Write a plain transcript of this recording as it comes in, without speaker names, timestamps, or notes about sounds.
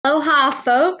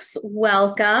Folks,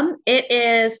 welcome. It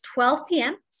is 12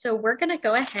 p.m., so we're going to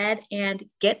go ahead and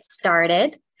get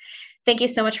started. Thank you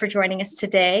so much for joining us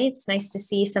today. It's nice to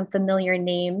see some familiar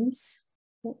names.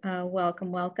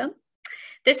 Welcome, welcome.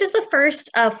 This is the first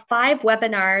of 5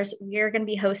 webinars we're going to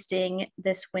be hosting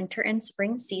this winter and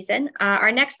spring season.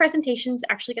 Our next presentation is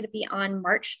actually going to be on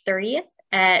March 30th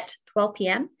at 12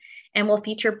 p.m. and will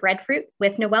feature breadfruit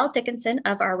with Noelle Dickinson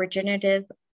of our regenerative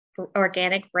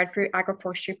organic breadfruit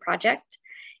agroforestry project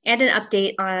and an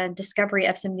update on discovery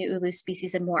of some new ulu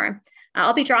species and more.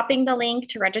 I'll be dropping the link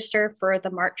to register for the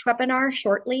March webinar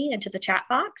shortly into the chat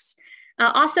box.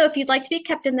 Also, if you'd like to be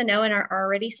kept in the know and are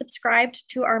already subscribed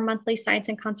to our monthly science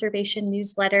and conservation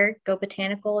newsletter, Go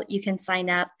Botanical, you can sign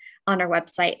up on our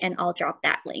website and I'll drop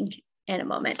that link in a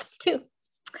moment too.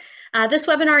 This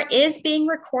webinar is being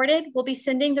recorded. We'll be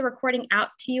sending the recording out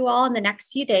to you all in the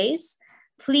next few days.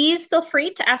 Please feel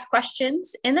free to ask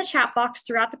questions in the chat box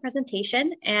throughout the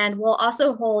presentation, and we'll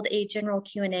also hold a general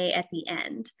Q&A at the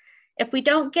end. If we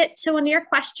don't get to one of your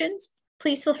questions,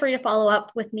 please feel free to follow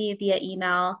up with me via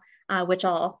email, which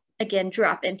I'll again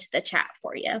drop into the chat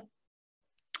for you.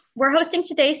 We're hosting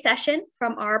today's session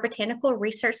from our Botanical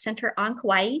Research Center on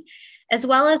Kauai, as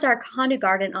well as our Kahanu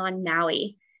Garden on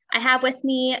Maui. I have with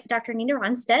me Dr. Nina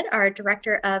Ronstedt, our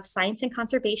Director of Science and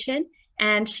Conservation,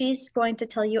 and she's going to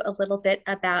tell you a little bit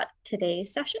about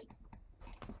today's session.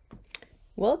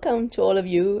 Welcome to all of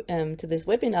you to this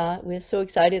webinar. We're so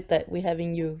excited that we're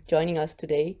having you joining us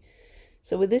today.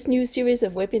 So with this new series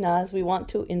of webinars, we want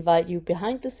to invite you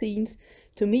behind the scenes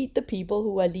to meet the people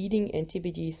who are leading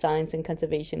NTBG science and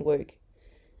conservation work.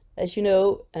 As you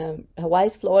know,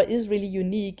 Hawaii's flora is really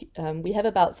unique. We have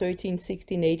about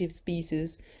 1360 native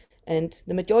species, and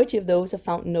the majority of those are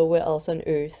found nowhere else on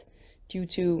Earth due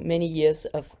to many years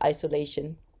of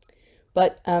isolation.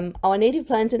 But our native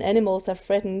plants and animals are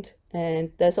threatened,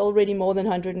 and there's already more than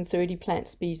 130 plant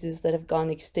species that have gone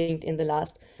extinct in the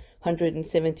last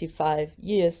 175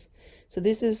 years. So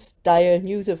this is dire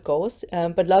news, of course,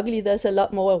 but luckily there's a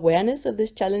lot more awareness of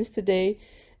this challenge today,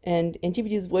 and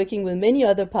NTBG is working with many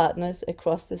other partners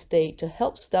across the state to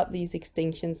help stop these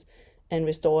extinctions and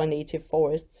restore our native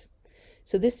forests.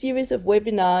 So this series of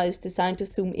webinars is designed to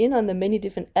zoom in on the many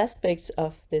different aspects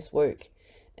of this work.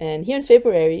 And here in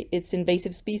February, it's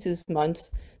Invasive Species Month.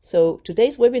 So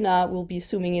today's webinar will be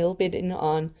zooming a little bit in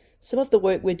on some of the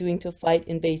work we're doing to fight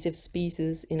invasive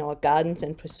species in our gardens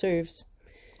and preserves.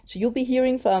 So you'll be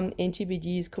hearing from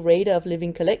NTBG's Curator of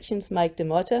Living Collections, Mike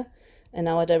DeMotta, and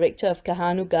our Director of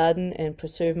Kahanu Garden and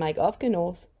Preserve, Mike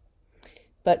Opgenorth.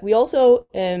 But we also,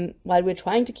 while we're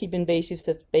trying to keep invasives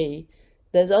at bay,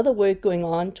 there's other work going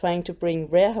on trying to bring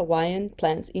rare Hawaiian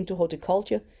plants into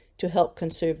horticulture to help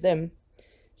conserve them.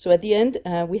 So at the end,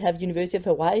 we have University of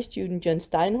Hawaii student John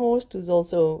Steinhorst, who's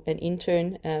also an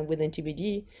intern with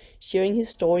NTBG, sharing his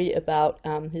story about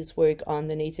his work on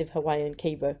the native Hawaiian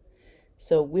caper.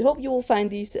 So we hope you will find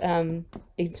these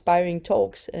inspiring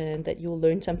talks and that you'll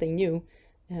learn something new.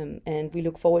 And we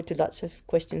look forward to lots of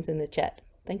questions in the chat.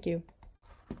 Thank you.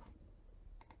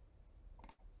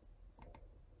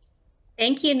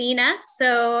 Thank you, Nina.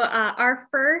 So our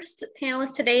first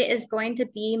panelist today is going to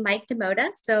be Mike DeMotta.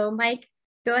 So Mike,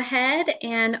 go ahead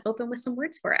and open with some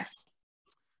words for us.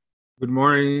 Good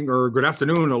morning or good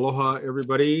afternoon. Aloha,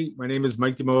 everybody. My name is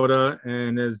Mike DeMotta,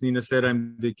 and as Nina said,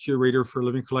 I'm the Curator for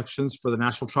Living Collections for the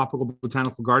National Tropical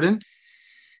Botanical Garden.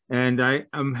 And I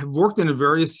have worked in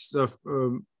various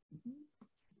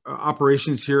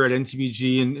operations here at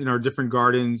NTBG in our different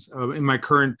gardens. In my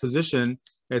current position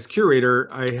as curator,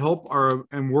 I help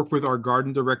and work with our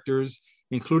garden directors,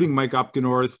 including Mike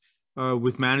Opgenorth,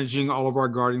 with managing all of our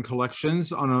garden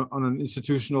collections on an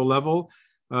institutional level.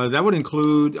 That would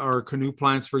include our canoe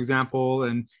plants, for example,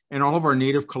 and all of our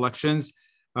native collections.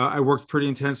 I worked pretty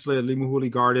intensely at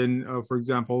Limuhuli Garden, for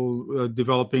example,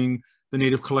 developing the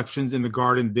native collections in the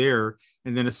garden there,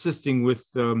 and then assisting with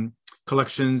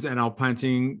collections and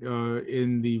outplanting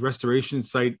in the restoration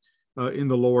site in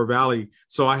the lower valley.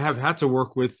 So I have had to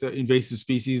work with invasive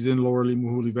species in lower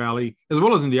Limuhuli Valley, as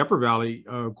well as in the upper valley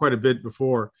quite a bit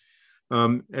before.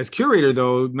 As curator,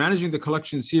 though, managing the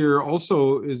collections here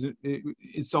also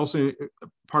it's also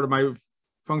part of my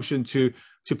function to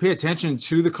pay attention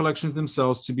to the collections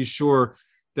themselves, to be sure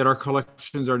that our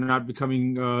collections are not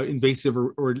becoming invasive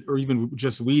or even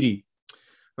just weedy.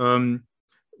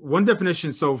 One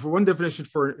definition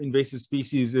for invasive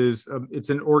species is it's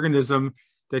an organism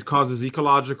that causes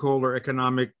ecological or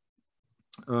economic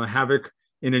havoc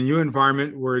in a new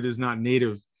environment where it is not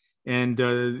native. And,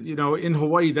 you know, in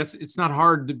Hawaii, it's not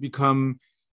hard to become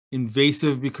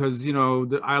invasive because, you know,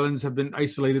 the islands have been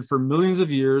isolated for millions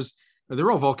of years.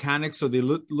 they're all volcanic, so they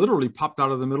literally popped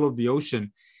out of the middle of the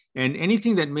ocean. And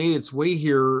anything that made its way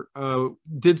here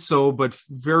did so, but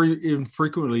very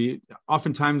infrequently.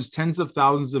 Oftentimes, tens of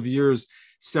thousands of years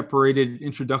separated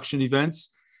introduction events.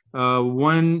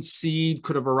 One seed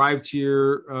could have arrived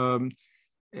here,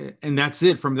 and that's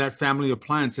it from that family of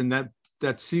plants. And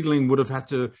that seedling would have had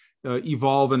to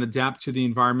evolve and adapt to the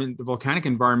environment, the volcanic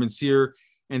environments here.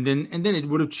 And then it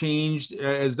would have changed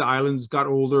as the islands got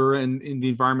older and the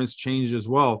environments changed as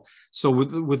well. So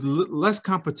with less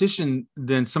competition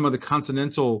than some of the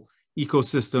continental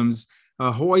ecosystems,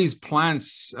 Hawaii's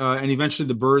plants and eventually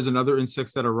the birds and other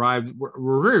insects that arrived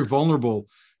were very vulnerable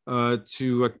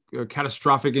to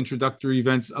catastrophic introductory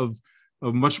events of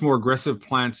much more aggressive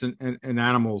plants and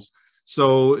animals.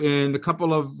 So in the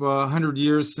couple of 100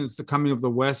 years since the coming of the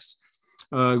West,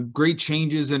 great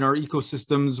changes in our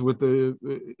ecosystems with the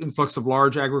influx of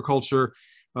large agriculture.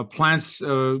 Plants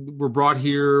were brought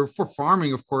here for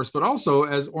farming, of course, but also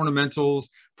as ornamentals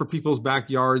for people's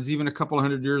backyards. Even a couple of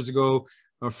 100 years ago,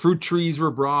 fruit trees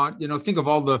were brought. Think of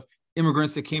all the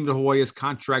immigrants that came to Hawaii as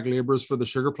contract laborers for the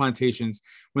sugar plantations.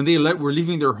 When they were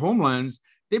leaving their homelands,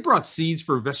 they brought seeds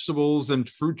for vegetables and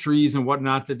fruit trees and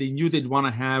whatnot that they knew they'd want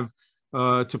to have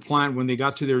to plant when they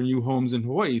got to their new homes in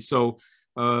Hawaii. So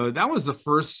that was the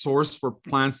first source for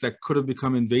plants that could have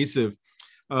become invasive.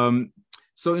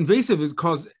 So invasive has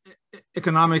caused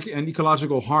economic and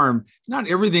ecological harm. Not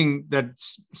everything that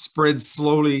spreads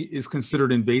slowly is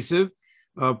considered invasive.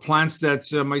 Plants that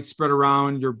might spread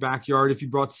around your backyard if you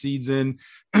brought seeds in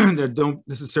that don't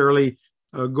necessarily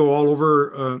go all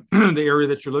over the area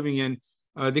that you're living in,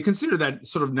 they consider that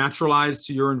sort of naturalized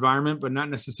to your environment, but not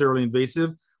necessarily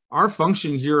invasive. Our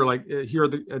function here, like here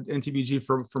at NTBG,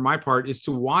 for my part, is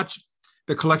to watch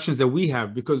the collections that we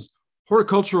have, because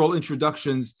horticultural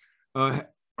introductions are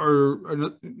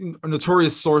a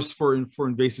notorious source for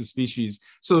invasive species.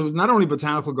 So not only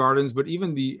botanical gardens, but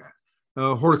even the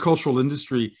horticultural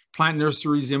industry, plant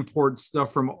nurseries import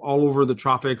stuff from all over the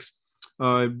tropics,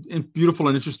 beautiful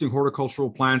and interesting horticultural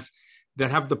plants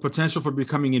that have the potential for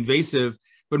becoming invasive.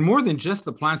 But more than just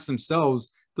the plants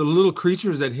themselves, the little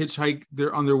creatures that hitchhike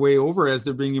on their way over as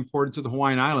they're being imported to the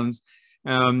Hawaiian Islands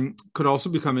could also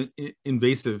become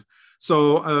invasive.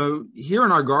 So here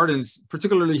in our gardens,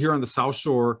 particularly here on the South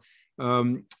Shore,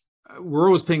 we're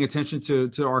always paying attention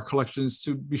to our collections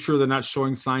to be sure they're not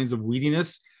showing signs of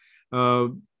weediness.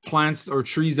 Plants or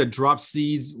trees that drop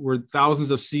seeds where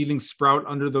thousands of seedlings sprout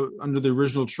under the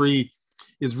original tree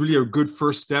is really a good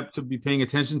first step to be paying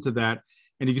attention to that.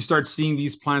 And if you start seeing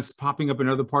these plants popping up in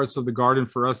other parts of the garden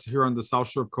for us here on the South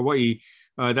Shore of Kauai,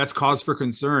 that's cause for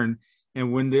concern.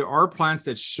 And when there are plants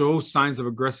that show signs of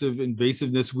aggressive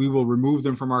invasiveness, we will remove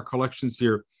them from our collections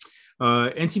here.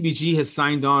 NTBG has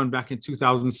signed on back in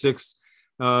 2006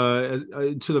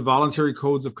 to the voluntary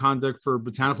codes of conduct for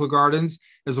botanical gardens,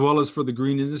 as well as for the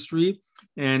green industry.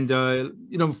 And,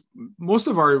 most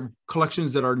of our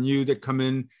collections that are new that come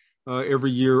in every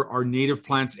year are native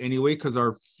plants anyway, because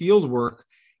our field work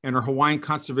and our Hawaiian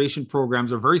conservation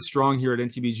programs are very strong here at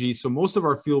NTBG. So most of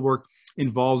our field work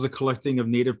involves the collecting of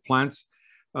native plants.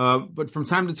 But from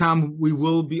time to time, we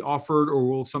will be offered, or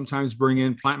we'll sometimes bring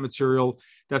in plant material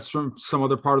that's from some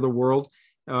other part of the world.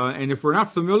 And if we're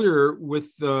not familiar with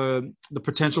the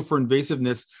potential for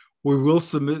invasiveness, we will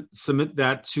submit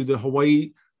that to the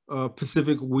Hawaii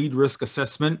Pacific Weed Risk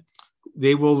Assessment.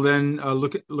 They will then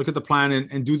look at the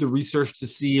plant and do the research to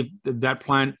see if that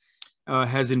plant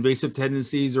has invasive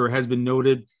tendencies or has been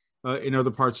noted in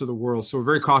other parts of the world. So we're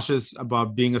very cautious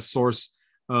about being a source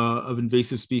of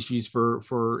invasive species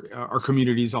for our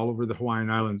communities all over the Hawaiian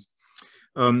Islands.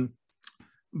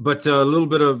 But a little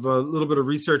bit of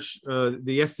research,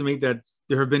 they estimate that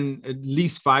there have been at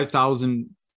least 5,000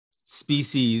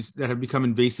 species that have become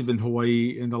invasive in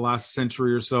Hawaii in the last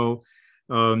century or so.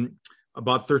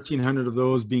 About 1,300 of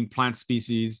those being plant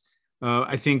species.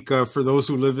 I think for those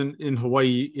who live in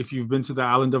Hawaii, if you've been to the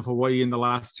island of Hawaii in the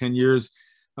last 10 years,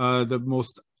 the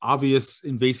most obvious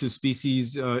invasive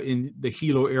species in the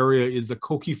Hilo area is the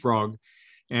koki frog.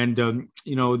 And,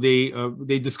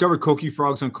 they discovered koki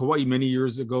frogs on Kauai many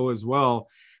years ago as well,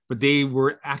 but they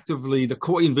were the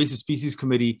Kauai Invasive Species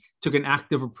Committee took an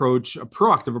active approach, a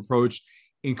proactive approach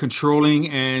in controlling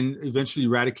and eventually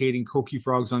eradicating koki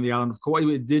frogs on the island of Kauai.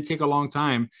 It did take a long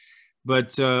time,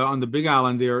 but on the Big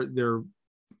Island, they're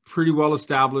pretty well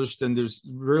established, and there's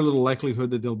very little likelihood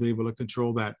that they'll be able to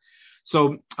control that.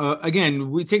 So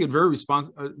again, we take it very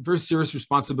serious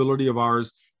responsibility of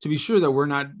ours to be sure that we're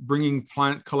not bringing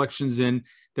plant collections in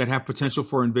that have potential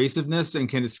for invasiveness and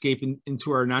can escape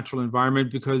into our natural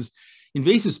environment, because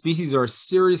invasive species are a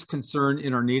serious concern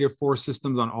in our native forest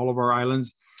systems on all of our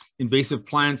islands. Invasive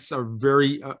plants are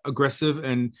very aggressive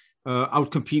and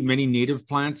outcompete many native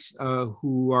plants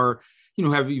who are,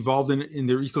 have evolved in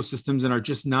their ecosystems and are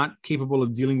just not capable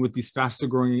of dealing with these faster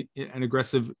growing and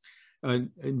aggressive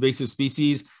invasive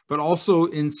species, but also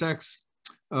insects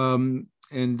and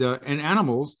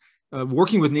animals.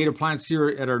 Working with native plants here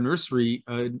at our nursery,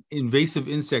 invasive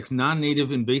insects,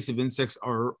 non-native invasive insects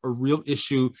are a real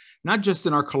issue, not just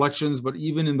in our collections, but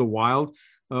even in the wild.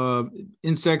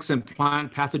 Insects and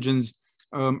plant pathogens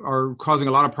are causing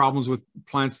a lot of problems with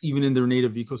plants, even in their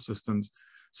native ecosystems.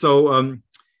 So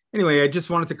anyway, I just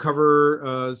wanted to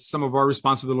cover some of our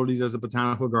responsibilities as a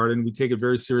botanical garden. We take it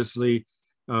very seriously.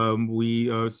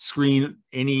 We screen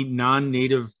any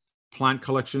non-native plant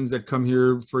collections that come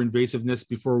here for invasiveness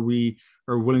before we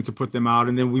are willing to put them out.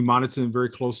 And then we monitor them very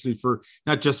closely for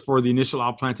not just for the initial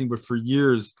outplanting, but for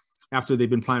years after they've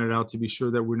been planted out to be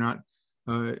sure that we're not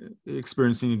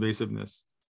experiencing invasiveness.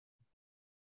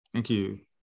 Thank you.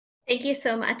 Thank you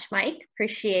so much, Mike.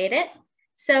 Appreciate it.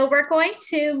 So we're going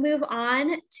to move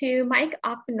on to Mike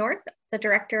Opgenorth, the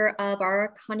director of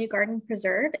our Kahanu Garden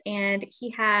Preserve, and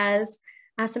he has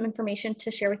some information to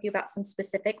share with you about some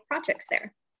specific projects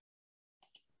there.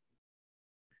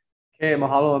 Hey,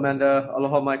 mahalo, Amanda.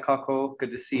 Aloha mai kako.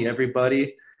 Good to see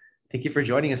everybody. Thank you for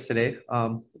joining us today.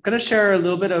 I'm going to share a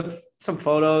little bit of some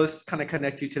photos, kind of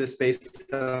connect you to the space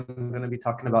that I'm going to be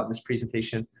talking about in this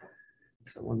presentation.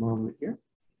 So one moment here.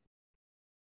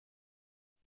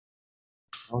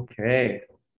 Okay.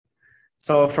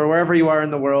 So for wherever you are in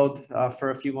the world,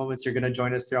 for a few moments, you're going to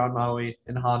join us here on Maui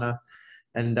in Hana.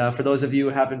 And for those of you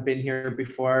who haven't been here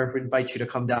before, we invite you to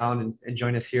come down and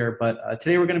join us here. But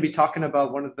today we're going to be talking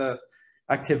about one of the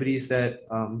activities that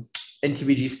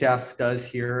NTBG staff does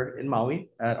here in Maui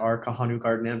at our Kahanu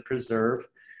Garden and Preserve.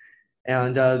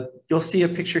 And you'll see a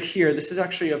picture here. This is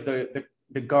actually of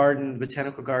the garden,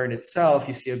 botanical garden itself.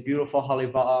 You see a beautiful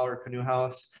haleva'a or canoe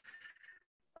house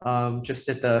just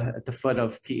at the foot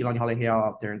of Pi'ilani Haleheao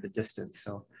out there in the distance.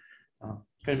 So I'm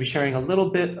going to be sharing a little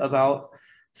bit about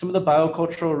some of the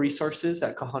biocultural resources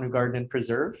at Kahanu Garden and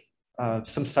Preserve,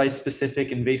 some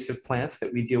site-specific invasive plants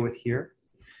that we deal with here.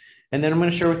 And then I'm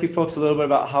going to share with you folks a little bit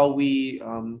about how we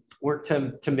work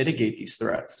to mitigate these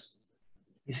threats.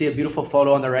 You see a beautiful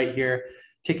photo on the right here,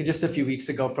 taken just a few weeks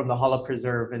ago from the Hala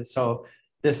Preserve. And so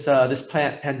this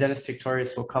plant, Pandanus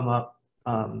tinctorius, will come up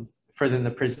further in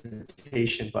the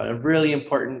presentation, but a really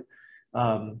important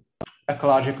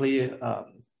ecologically,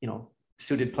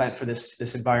 suited plant for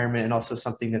this environment, and also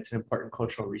something that's an important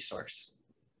cultural resource.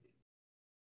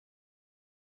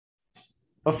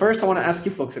 But first, I want to ask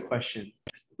you folks a question.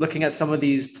 Looking at some of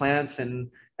these plants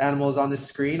and animals on the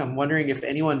screen, I'm wondering if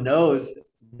anyone knows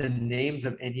the names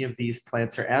of any of these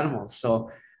plants or animals.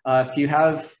 So if you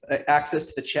have access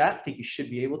to the chat, I think you should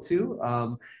be able to.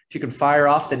 If you can fire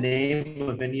off the name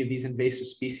of any of these invasive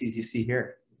species you see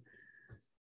here.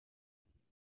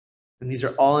 And these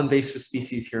are all invasive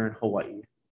species here in Hawaii.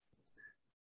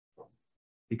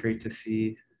 Be great to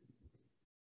see.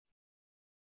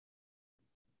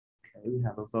 Okay, we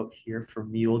have a vote here for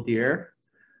mule deer.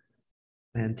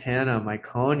 Lantana,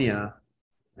 Myconia.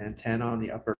 Lantana on the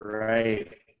upper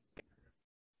right.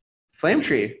 Flame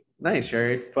tree. Nice,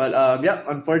 Sherry. But yeah,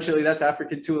 unfortunately, that's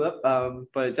African tulip.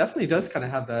 But it definitely does kind of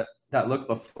have that look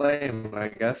of flame, I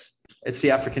guess. It's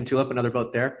the African tulip, another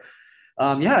vote there.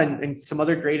 Yeah, and some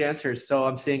other great answers. So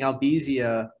I'm seeing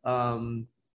Albizia.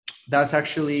 That's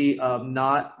actually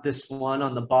not this one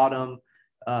on the bottom.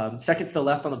 Second to the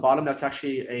left on the bottom, that's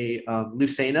actually a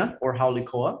Lucena or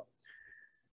Haulicoa.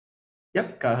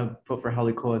 Yep, got a vote for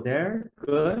Haulicoa there.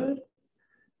 Good.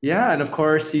 Yeah, and of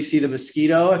course, you see the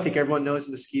mosquito. I think everyone knows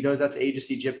mosquitoes. That's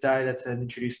Aegis aegypti. That's an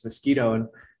introduced mosquito. And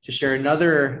to share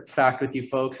another fact with you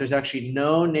folks, there's actually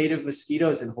no native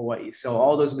mosquitoes in Hawaii. So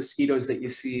all those mosquitoes that you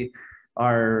see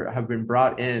have been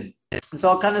brought in. And so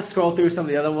I'll kind of scroll through some of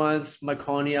the other ones.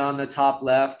 Myconia on the top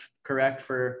left, correct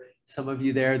for some of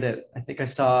you there that I think I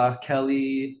saw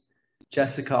Kelly,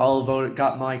 Jessica, all voted,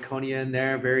 got Myconia in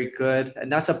there. Very good.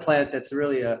 And that's a plant that's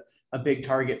really a big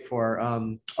target for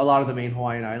a lot of the main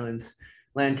Hawaiian islands.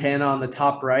 Lantana on the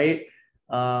top right.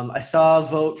 I saw a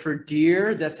vote for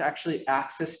deer. That's actually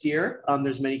axis deer.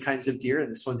 There's many kinds of deer,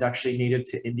 and this one's actually native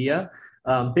to India.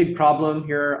 Big problem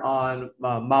here on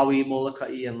Maui,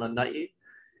 Molokai, and Lanai.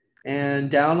 And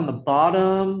down on the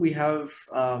bottom, we have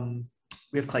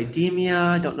Clydemia.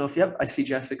 I don't know if, yep, I see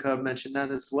Jessica mentioned that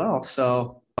as well.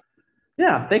 So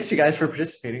yeah, thanks you guys for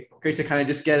participating. Great to kind of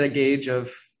just get a gauge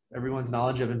of everyone's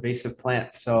knowledge of invasive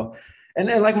plants. So, and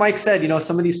like Mike said,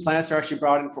 some of these plants are actually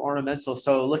brought in for ornamental.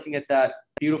 So looking at that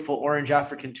beautiful orange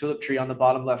African tulip tree on the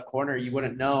bottom left corner, you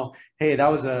wouldn't know, hey,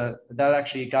 that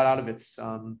actually got out of its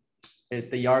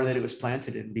the yard that it was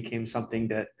planted in, became something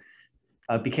that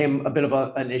became a bit of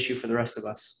an issue for the rest of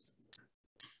us.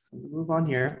 So we'll move on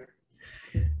here.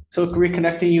 So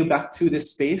reconnecting you back to this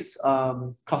space,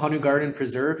 Kahanu Garden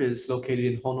Preserve is located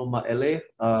in Honoma'ele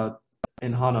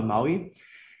in Hana, Maui.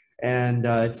 And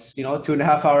it's, you know, a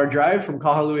 2.5 hour drive from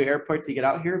Kahului Airport to get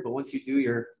out here. But once you do,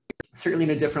 you're certainly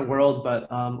in a different world, but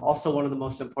also one of the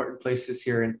most important places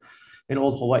here in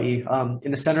old Hawaii.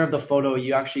 In the center of the photo,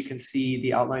 you actually can see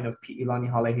the outline of Pi'ilani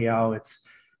Haleheao. It's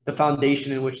the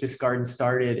foundation in which this garden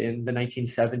started in the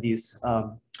 1970s.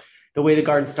 The way the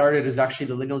garden started is actually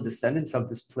the lineal descendants of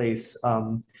this place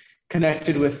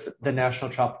connected with the National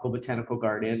Tropical Botanical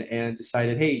Garden and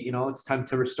decided, hey, you know, it's time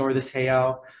to restore this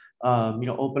heiau, you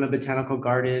know, open a botanical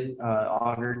garden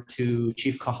honored to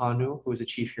Chief Kahanu, who was a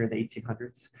chief here in the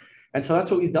 1800s. And so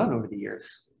that's what we've done over the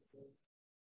years.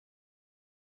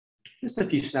 Just a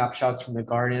few snapshots from the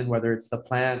garden, whether it's the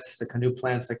plants, the canoe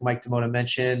plants, like Mike DeMotta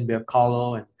mentioned. We have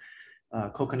kalo and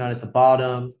coconut at the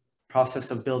bottom.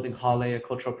 Process of building hale, a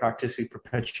cultural practice we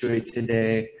perpetuate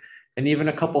today, and even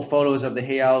a couple photos of the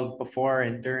heiau before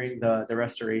and during the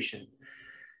restoration.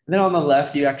 And then on the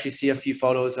left, you actually see a few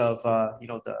photos of you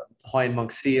know, the Hawaiian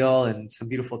monk seal and some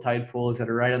beautiful tide pools that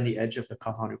are right on the edge of the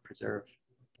Kahanu Preserve.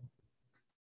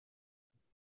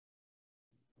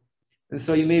 And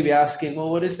so you may be asking, well,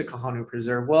 what is the Kahanu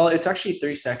Preserve? Well, it's actually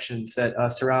 3 sections that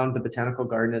surround the botanical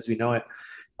garden as we know it.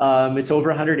 It's over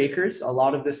 100 acres. A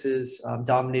lot of this is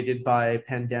dominated by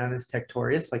Pandanus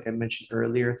tectorius, like I mentioned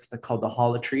earlier. It's called the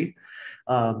hala tree.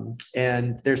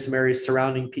 And there's some areas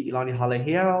surrounding Pi'ilani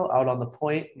Haleheao out on the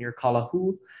point near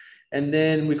Kalahu. And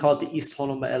then we call it the East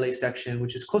Honoma'ele section,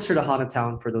 which is closer to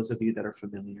Hanatown for those of you that are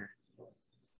familiar.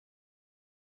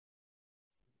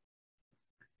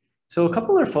 So a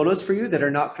couple other photos for you that are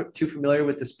not too familiar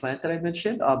with this plant that I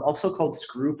mentioned, also called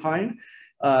screw pine.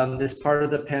 It's part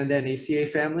of the Pandanaceae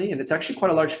family, and it's actually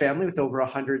quite a large family with over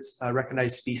 100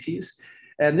 recognized species.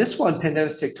 And this one,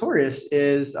 Pandanus tectorius,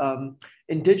 is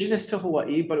indigenous to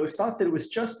Hawaii, but it was thought that it was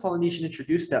just Polynesian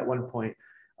introduced at one point.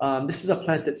 This is a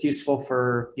plant that's useful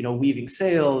for, you know, weaving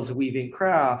sails, weaving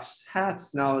crafts,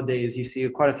 hats. Nowadays, you see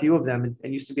quite a few of them,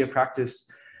 and used to be a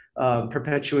practice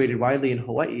perpetuated widely in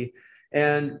Hawaii.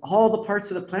 And all the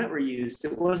parts of the plant were used.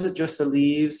 It wasn't just the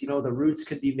leaves, you know, the roots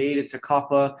could be made into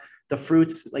kapa. The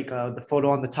fruits, like the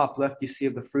photo on the top left, you see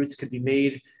of the fruits could be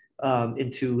made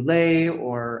into lei,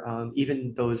 or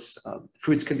even those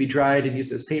fruits could be dried and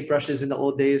used as paintbrushes in the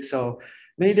old days. So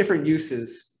many different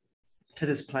uses to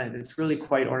this plant. It's really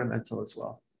quite ornamental as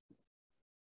well.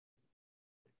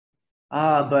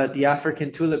 But the African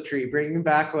tulip tree, bringing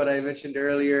back what I mentioned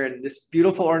earlier, and this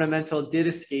beautiful ornamental did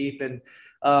escape. And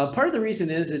part of the reason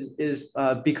is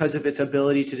because of its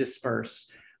ability to disperse.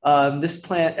 This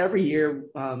plant every year,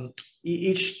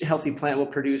 each healthy plant will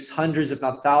produce hundreds, if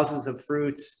not thousands, of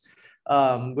fruits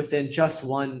within just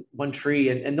one tree.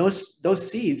 And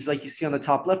those seeds, like you see on the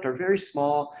top left, are very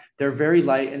small. They're very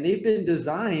light, and they've been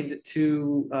designed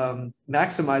to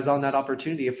maximize on that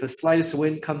opportunity. If the slightest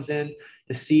wind comes in,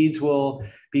 the seeds will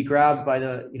be grabbed by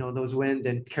those wind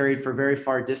and carried for very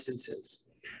far distances.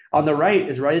 On the right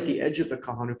is right at the edge of the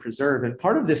Kahanu Preserve. And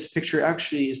part of this picture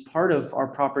actually is part of our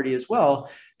property as well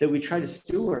that we try to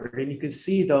steward. And you can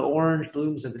see the orange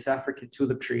blooms of this African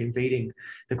tulip tree invading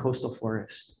the coastal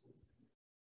forest.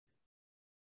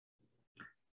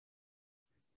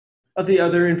 Of the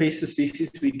other invasive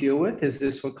species we deal with is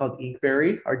this one called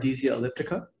inkberry, Ardisia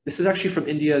elliptica. This is actually from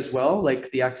India as well,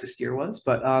 like the axis deer was,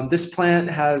 but this plant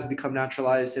has become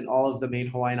naturalized in all of the main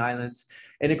Hawaiian islands,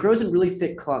 and it grows in really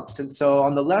thick clumps. And so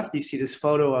on the left, you see this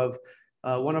photo of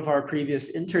one of our previous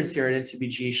interns here at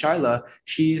NTBG, Shyla.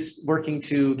 She's working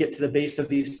to get to the base of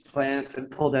these plants and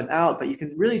pull them out, but you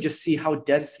can really just see how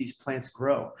dense these plants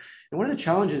grow. And one of the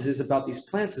challenges is about these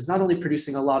plants is not only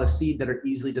producing a lot of seed that are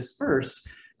easily dispersed,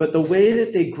 but the way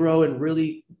that they grow in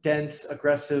really dense,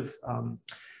 aggressive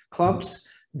clumps,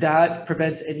 that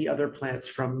prevents any other plants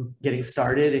from getting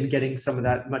started and getting some of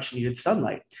that much needed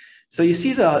sunlight. So you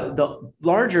see the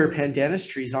larger pandanus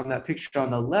trees on that picture on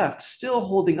the left still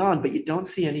holding on, but you don't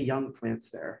see any young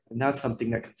plants there. And that's something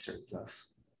that concerns us.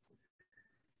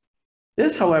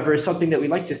 This, however, is something that we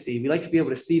like to see. We like to be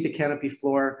able to see the canopy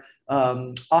floor,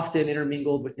 often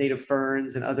intermingled with native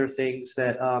ferns and other things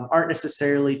that aren't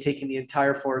necessarily taking the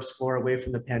entire forest floor away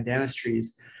from the pandanus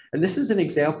trees. And this is an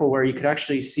example where you could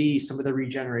actually see some of the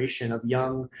regeneration of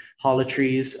young hala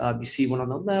trees. You see one on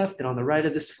the left and on the right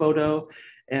of this photo.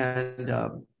 And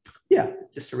yeah,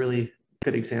 just a really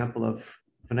good example of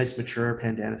a nice mature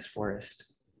pandanus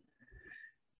forest.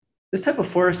 This type of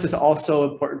forest is also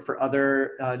important for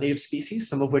other native species,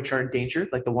 some of which are endangered,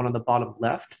 like the one on the bottom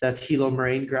left. That's Hilo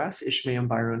moraine grass, Ishmael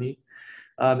byroni.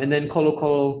 And then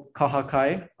Kolokolo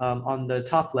kahakai on the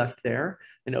top left there,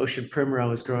 an ocean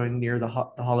primrose growing near the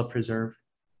Hala Preserve.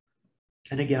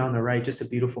 And again, on the right, just a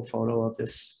beautiful photo of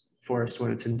this forest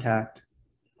when it's intact.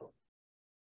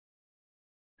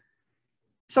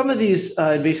 Some of these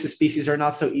invasive species are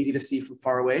not so easy to see from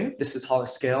far away. This is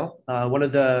Hollis scale, one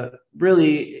of the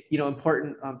really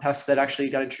important pests that actually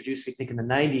got introduced, we think, in the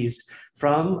 90s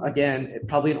from, again,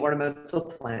 probably an ornamental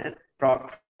plant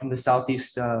brought from the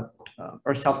southeast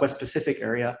or southwest Pacific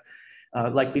area,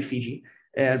 likely Fiji,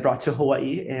 and brought to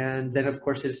Hawaii. And then, of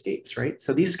course, it escapes, right?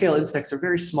 So these scale insects are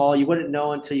very small. You wouldn't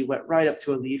know until you went right up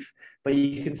to a leaf. But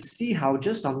you can see how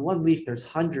just on one leaf, there's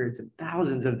hundreds and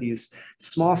thousands of these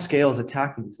small scales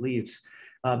attacking these leaves.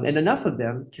 And enough of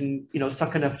them can,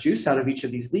 suck enough juice out of each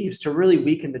of these leaves to really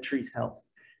weaken the tree's health.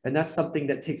 And that's something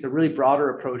that takes a really broader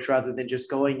approach rather than just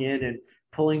going in and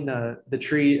pulling the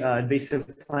tree invasive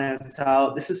plants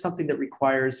out. This is something that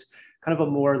requires kind of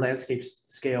a more landscape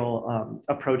scale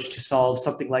approach to solve.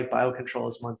 Something like biocontrol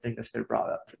is one thing that's been brought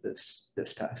up for this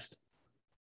pest.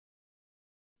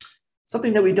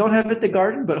 Something that we don't have at the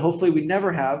garden, but hopefully we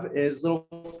never have, is little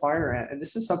fire ant. And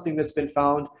this is something that's been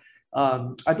found,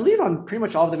 I believe, on pretty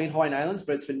much all of the main Hawaiian islands,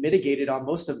 but it's been mitigated on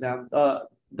most of them. The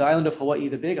island of Hawaii,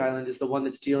 the big island, is the one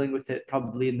that's dealing with it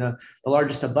probably in the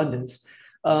largest abundance.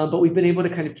 But we've been able to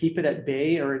kind of keep it at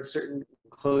bay or in certain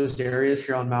closed areas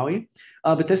here on Maui.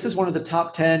 But this is one of the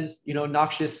top 10,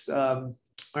 noxious,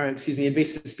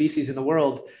 invasive species in the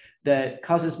world that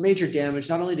causes major damage,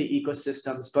 not only to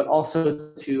ecosystems, but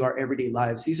also to our everyday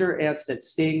lives. These are ants that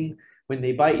sting when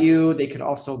they bite you. They can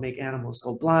also make animals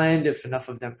go blind if enough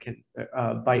of them can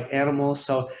bite animals.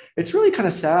 So it's really kind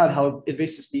of sad how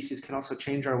invasive species can also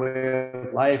change our way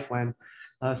of life when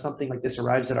something like this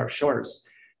arrives at our shores.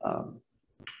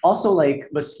 Also, like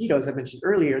mosquitoes I mentioned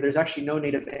earlier, there's actually no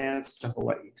native ants to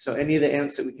Hawaii. So any of the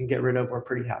ants that we can get rid of, we're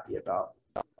pretty happy about.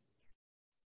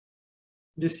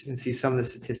 Just you can see some of the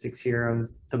statistics here on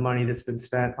the money that's been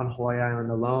spent on Hawaii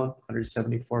Island alone,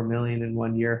 174 million in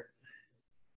 1 year.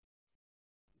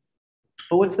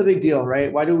 But what's the big deal,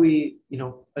 right? Why do we,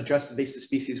 address invasive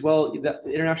species? Well, the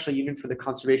International Union for the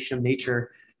Conservation of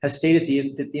Nature has stated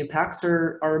that the impacts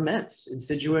are immense,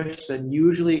 insidious, and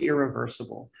usually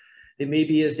irreversible. It may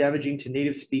be as damaging to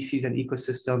native species and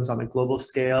ecosystems on a global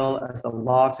scale as the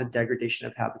loss and degradation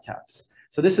of habitats.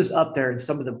 So this is up there in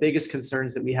some of the biggest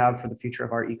concerns that we have for the future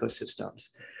of our ecosystems.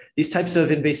 These types of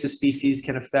invasive species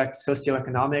can affect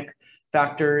socioeconomic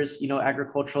factors,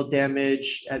 agricultural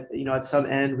damage. At some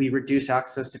end, we reduce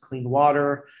access to clean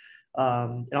water.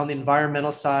 And on the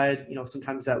environmental side,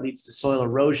 sometimes that leads to soil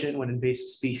erosion when invasive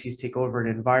species take over an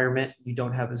environment. You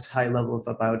don't have as high level of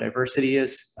biodiversity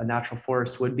as a natural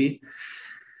forest would be.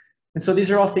 And so these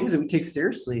are all things that we take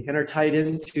seriously and are tied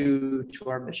into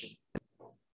our mission.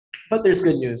 But there's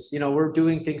good news. We're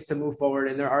doing things to move forward,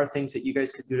 and there are things that you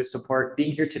guys could do to support.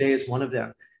 Being here today is one of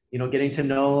them. Getting to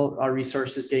know our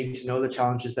resources, getting to know the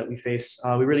challenges that we face.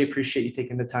 We really appreciate you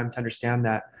taking the time to understand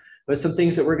that. But some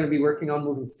things that we're going to be working on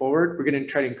moving forward, we're going to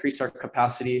try to increase our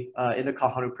capacity in the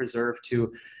Kahanu Preserve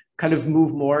to kind of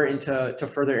move more into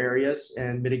further areas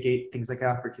and mitigate things like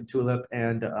African tulip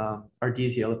and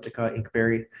Ardesia elliptica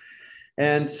inkberry.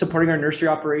 And supporting our nursery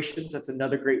operations, that's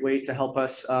another great way to help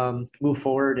us move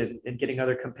forward and getting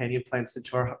other companion plants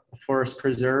into our forest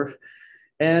preserve.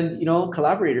 And,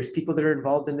 collaborators, people that are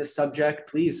involved in this subject,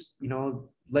 please,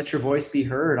 let your voice be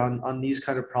heard on these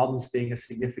kind of problems being a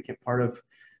significant part of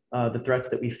the threats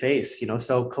that we face.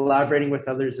 So collaborating with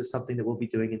others is something that we'll be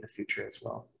doing in the future as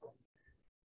well.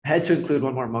 I had to include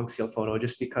one more monk seal photo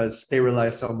just because they rely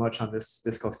so much on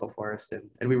this coastal forest,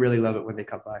 and we really love it when they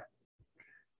come by.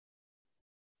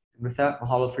 And with that,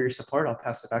 mahalo for your support. I'll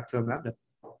pass it back to Amanda.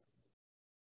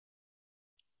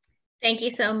 Thank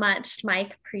you so much,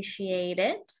 Mike. Appreciate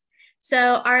it. So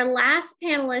our last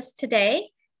panelist today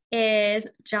is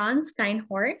John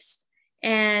Steinhorst,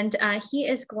 and he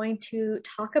is going to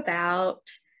talk about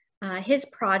his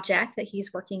project that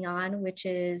he's working on, which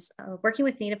is working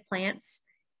with native plants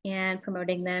and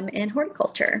promoting them in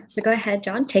horticulture. So go ahead,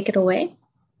 John, take it away.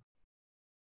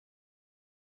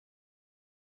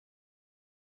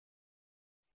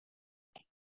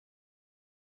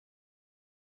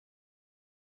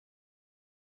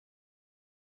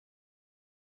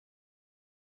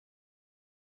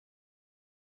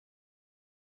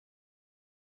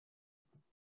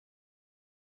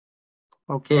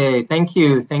 Okay, thank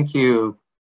you, thank you.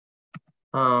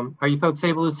 Are you folks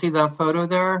able to see that photo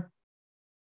there?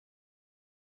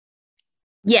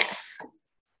 Yes.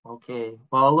 Okay,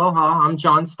 well, aloha, I'm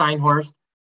John Steinhorst,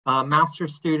 a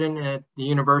master's student at the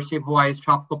University of Hawaii's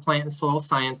Tropical Plant and Soil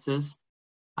Sciences.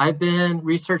 I've been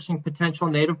researching potential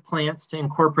native plants to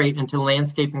incorporate into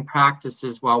landscaping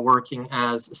practices while working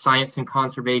as a science and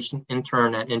conservation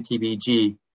intern at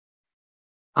NTBG.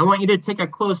 I want you to take a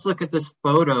close look at this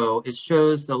photo. It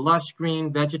shows the lush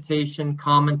green vegetation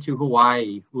common to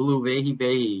Hawaii, ulu vehi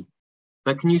vehi.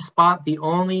 But can you spot the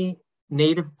only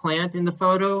native plant in the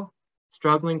photo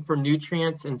struggling for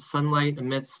nutrients and sunlight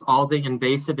amidst all the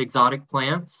invasive exotic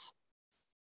plants?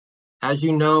 As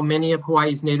you know, many of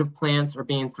Hawaii's native plants are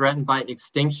being threatened by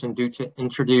extinction due to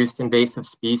introduced invasive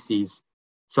species.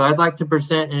 So I'd like to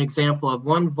present an example of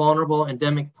one vulnerable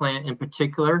endemic plant in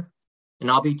particular,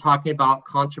 and I'll be talking about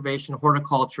conservation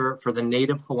horticulture for the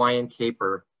native Hawaiian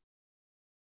caper.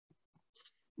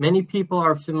 Many people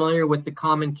are familiar with the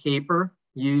common caper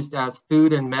used as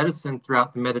food and medicine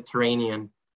throughout the Mediterranean.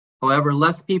 However,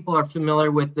 less people are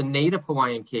familiar with the native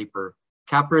Hawaiian caper,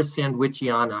 Capra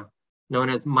sandwichiana, known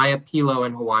as Maiapilo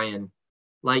in Hawaiian.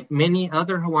 Like many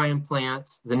other Hawaiian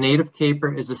plants, the native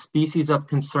caper is a species of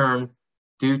concern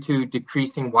due to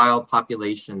decreasing wild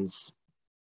populations.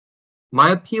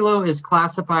 Maiapilo is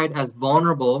classified as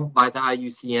vulnerable by the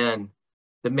IUCN.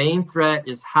 The main threat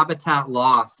is habitat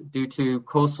loss due to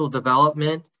coastal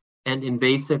development and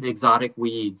invasive exotic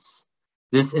weeds.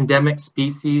 This endemic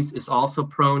species is also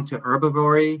prone to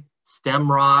herbivory,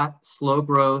 stem rot, slow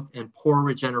growth, and poor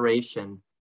regeneration.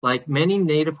 Like many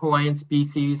native Hawaiian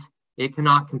species, it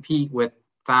cannot compete with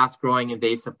fast-growing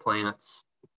invasive plants.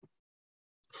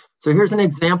 So here's an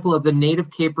example of the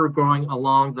native caper growing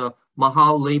along the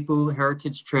Mahaulepu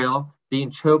Heritage Trail being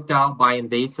choked out by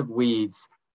invasive weeds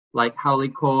like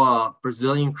haulikoa,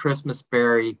 Brazilian Christmas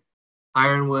berry,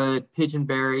 ironwood,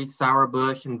 pigeonberry,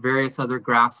 sourbush, and various other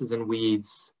grasses and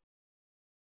weeds.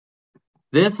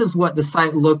 This is what the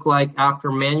site looked like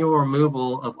after manual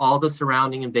removal of all the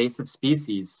surrounding invasive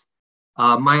species.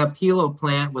 Maiapilo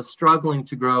plant was struggling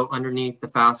to grow underneath the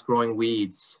fast-growing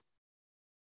weeds.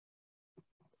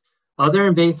 Other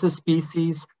invasive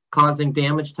species causing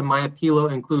damage to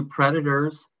Maiapilo include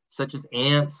predators such as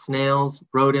ants, snails,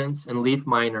 rodents, and leaf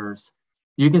miners.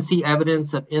 You can see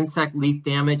evidence of insect leaf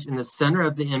damage in the center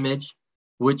of the image,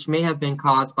 which may have been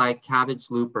caused by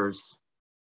cabbage loopers.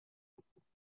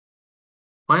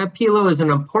 Maiapilo is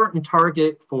an important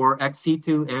target for ex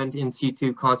situ and in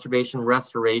situ conservation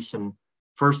restoration.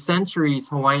 For centuries,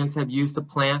 Hawaiians have used the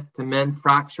plant to mend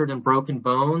fractured and broken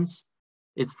bones.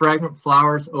 Its fragrant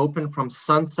flowers open from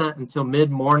sunset until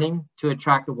mid-morning to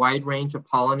attract a wide range of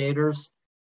pollinators.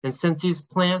 And since these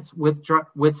plants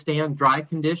withstand dry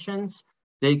conditions,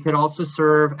 they could also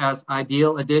serve as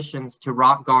ideal additions to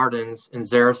rock gardens and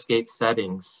xeriscape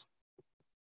settings.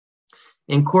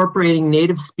 Incorporating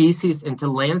native species into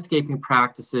landscaping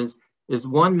practices is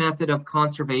one method of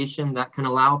conservation that can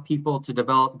allow people to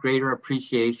develop greater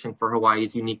appreciation for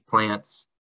Hawaii's unique plants.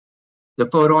 The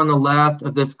photo on the left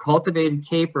of this cultivated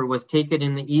caper was taken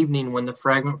in the evening when the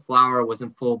fragrant flower was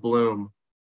in full bloom.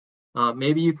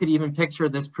 Maybe you could even picture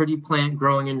this pretty plant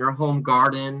growing in your home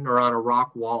garden or on a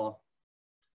rock wall.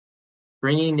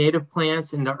 Bringing native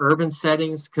plants into urban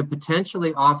settings could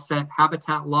potentially offset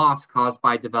habitat loss caused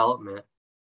by development.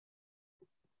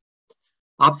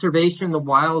 Observation in the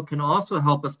wild can also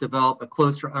help us develop a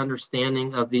closer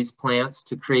understanding of these plants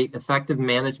to create effective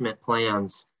management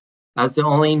plans. As the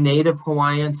only native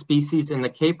Hawaiian species in the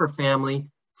caper family,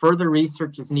 further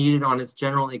research is needed on its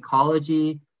general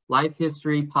ecology, life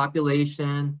history,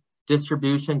 population,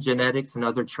 distribution, genetics, and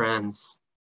other trends.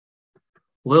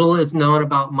 Little is known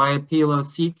about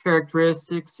Maiapilo's seed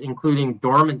characteristics, including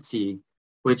dormancy,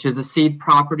 which is a seed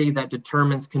property that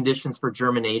determines conditions for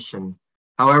germination.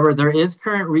 However, there is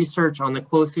current research on the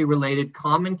closely related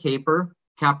common caper,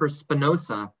 Capra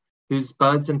spinosa, whose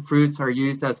buds and fruits are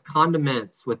used as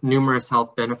condiments with numerous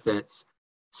health benefits.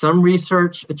 Some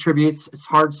research attributes its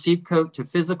hard seed coat to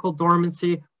physical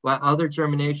dormancy, while other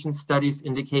germination studies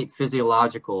indicate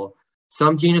physiological.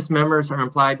 Some genus members are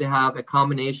implied to have a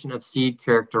combination of seed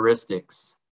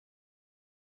characteristics.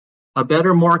 A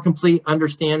better, more complete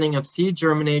understanding of seed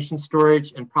germination,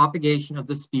 storage, and propagation of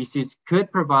the species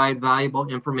could provide valuable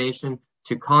information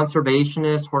to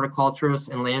conservationists, horticulturists,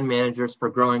 and land managers for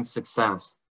growing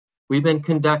success. We've been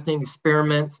conducting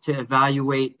experiments to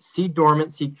evaluate seed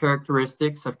dormancy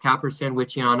characteristics of Capra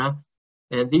sandwichiana,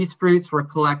 and these fruits were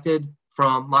collected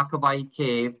from Makawai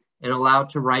Cave and allowed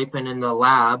to ripen in the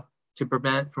lab to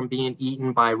prevent from being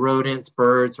eaten by rodents,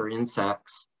 birds, or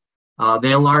insects.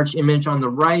 The enlarged image on the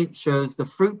right shows the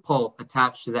fruit pulp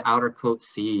attached to the outer coat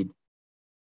seed.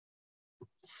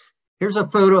 Here's a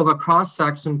photo of a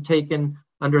cross-section taken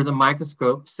under the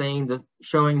microscope, showing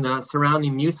the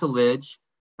surrounding mucilage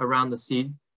around the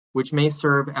seed, which may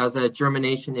serve as a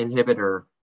germination inhibitor.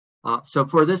 So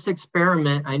for this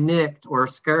experiment, I nicked or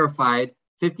scarified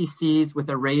 50 seeds with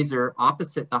a razor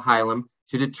opposite the hilum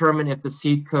to determine if the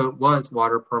seed coat was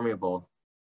water permeable.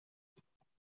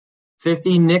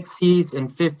 50 nicked seeds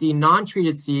and 50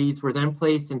 non-treated seeds were then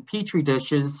placed in petri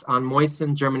dishes on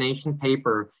moistened germination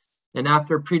paper. And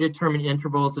after predetermined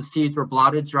intervals, the seeds were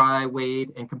blotted dry,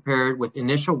 weighed, and compared with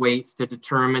initial weights to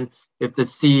determine if the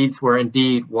seeds were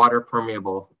indeed water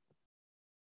permeable.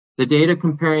 The data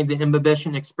comparing the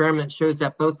imbibition experiment shows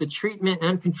that both the treatment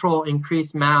and control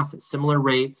increased mass at similar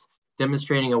rates,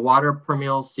 demonstrating a water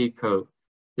permeable seed coat.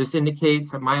 This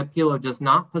indicates that Myopilo does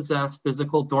not possess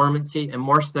physical dormancy and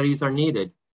more studies are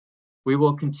needed. We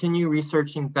will continue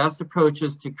researching best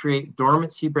approaches to create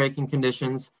dormancy breaking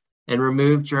conditions and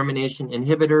remove germination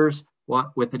inhibitors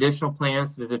with additional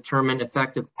plans to determine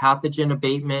effective pathogen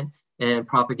abatement and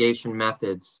propagation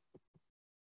methods.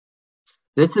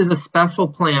 This is a special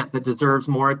plant that deserves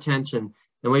more attention,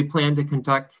 and we plan to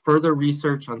conduct further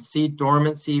research on seed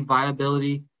dormancy,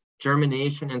 viability,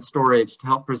 germination, and storage to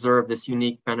help preserve this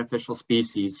unique beneficial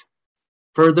species.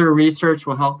 Further research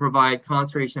will help provide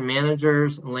conservation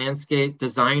managers, landscape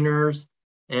designers,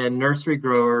 and nursery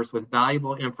growers with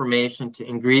valuable information to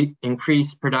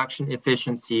increase production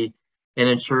efficiency and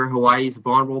ensure Hawaii's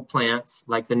vulnerable plants,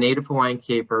 like the native Hawaiian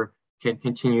caper, can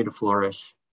continue to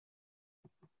flourish.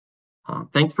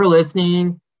 Thanks for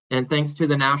listening, and thanks to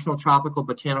the National Tropical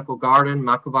Botanical Garden,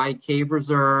 Makawai Cave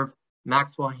Reserve,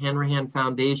 Maxwell Hanrahan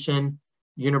Foundation,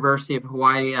 University of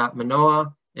Hawaii at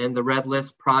Manoa, and the Red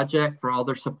List Project for all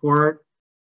their support.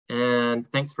 And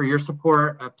thanks for your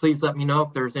support. Please let me know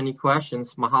if there's any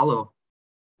questions. Mahalo.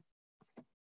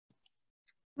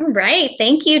 All right,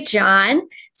 thank you, John.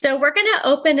 So we're going to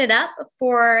open it up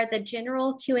for the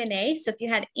general Q&A. So if you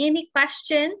had any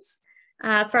questions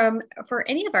for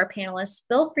any of our panelists,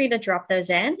 feel free to drop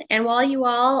those in. And while you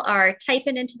all are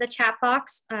typing into the chat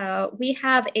box, we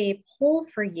have a poll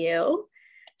for you.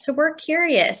 So we're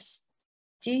curious,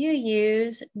 do you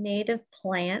use native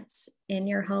plants in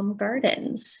your home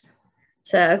gardens?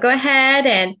 So go ahead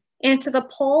and answer the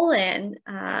poll and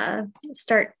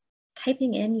start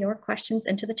typing in your questions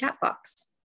into the chat box.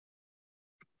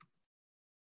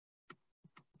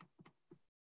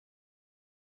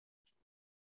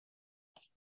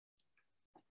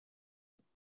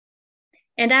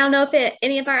 And I don't know if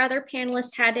any of our other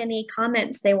panelists had any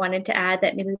comments they wanted to add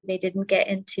that maybe they didn't get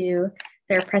into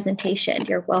their presentation.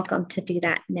 You're welcome to do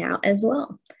that now as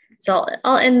well. So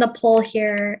I'll end the poll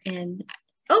here. And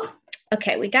oh,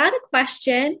 okay, we got a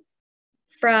question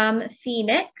from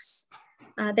Phoenix.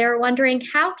 They're wondering,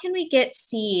 how can we get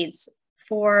seeds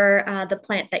for the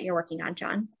plant that you're working on,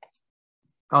 John?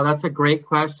 Oh, that's a great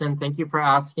question. Thank you for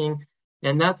asking.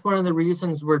 And that's one of the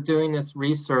reasons we're doing this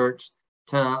research,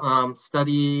 to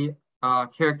study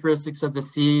characteristics of the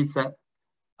seeds that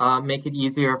make it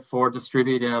easier for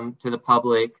distributing them to the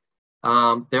public.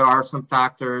 There are some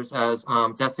factors as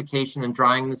desiccation and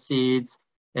drying the seeds,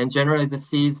 and generally the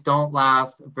seeds don't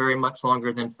last very much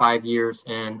longer than 5 years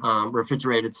in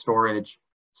refrigerated storage.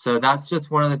 So that's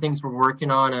just one of the things we're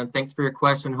working on, and thanks for your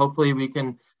question. Hopefully we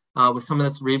can, with some of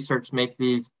this research, make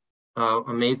these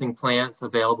amazing plants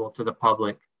available to the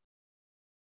public.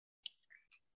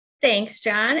 Thanks,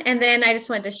 John. And then I just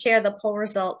wanted to share the poll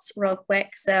results real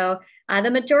quick. So the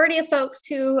majority of folks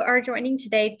who are joining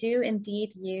today do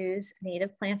indeed use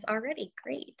native plants already.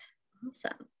 Great.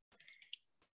 Awesome.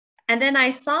 And then I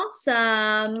saw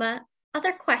some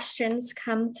other questions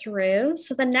come through.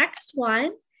 So the next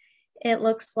one, it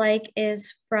looks like,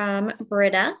 is from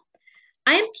Britta.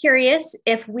 I am curious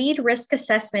if weed risk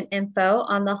assessment info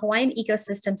on the Hawaiian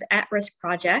Ecosystems at-Risk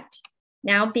Project,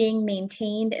 now being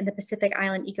maintained in the Pacific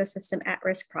Island Ecosystem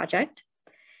at-Risk Project,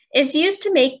 is used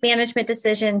to make management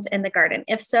decisions in the garden.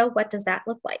 If so, what does that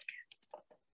look like?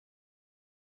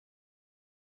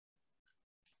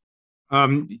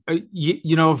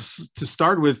 You know, to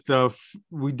start with,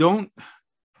 we don't,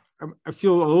 I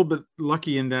feel a little bit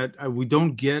lucky in that we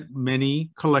don't get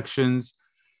many collections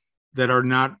that are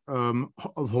not of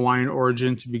Hawaiian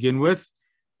origin to begin with.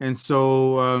 And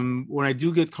so when I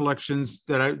do get collections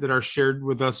that are shared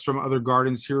with us from other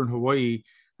gardens here in Hawaii,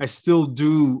 I still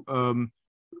do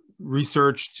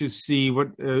research to see what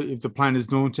if the plant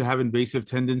is known to have invasive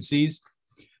tendencies.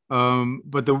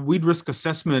 But the weed risk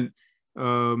assessment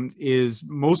is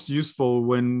most useful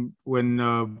when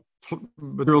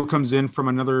material comes in from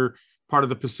another part of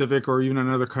the Pacific or even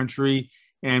another country,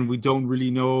 and we don't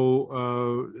really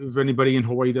know if anybody in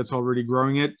Hawaii that's already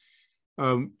growing it.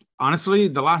 Honestly,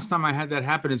 the last time I had that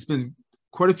happen, it's been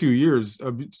quite a few years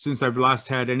since I've last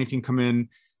had anything come in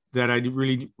that I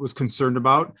really was concerned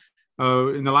about.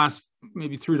 In the last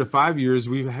maybe 3 to 5 years,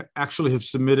 we actually have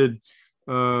submitted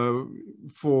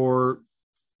for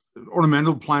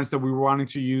ornamental plants that we were wanting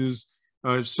to use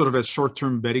sort of as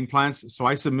short-term bedding plants. So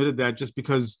I submitted that just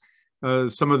because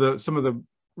some of the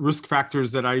risk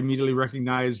factors that I immediately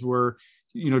recognized were,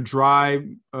 dry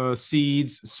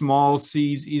seeds, small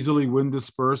seeds, easily wind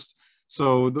dispersed.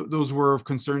 So those were of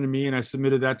concern to me, and I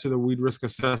submitted that to the weed risk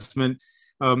assessment.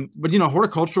 But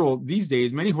horticultural these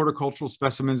days, many horticultural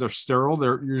specimens are sterile.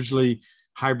 They're usually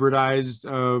hybridized,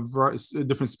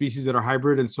 different species that are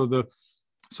hybrid, and so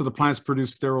the plants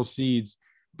produce sterile seeds.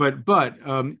 But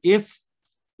if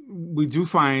we do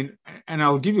find, and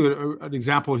I'll give you an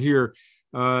example here.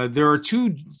 There are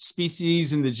 2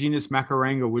 species in the genus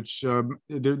Macaranga, which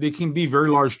they can be very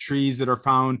large trees that are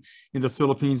found in the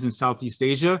Philippines and Southeast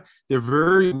Asia. They're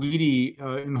very weedy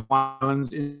in the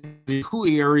Highlands. In the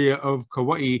Hui area of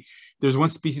Kauai, there's one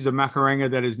species of Macaranga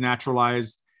that is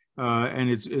naturalized, and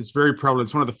it's very prevalent.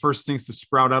 It's one of the first things to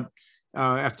sprout up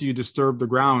after you disturb the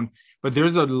ground. But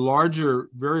there's a larger,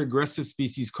 very aggressive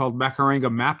species called Macaranga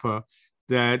mappa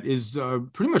that is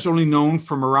pretty much only known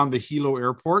from around the Hilo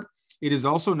airport. It is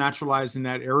also naturalized in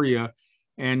that area,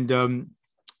 and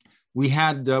we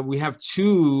have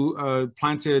 2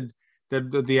 planted that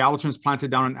the Allertons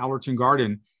planted down in Allerton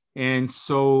Garden, and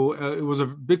so it was a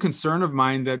big concern of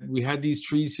mine that we had these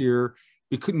trees here,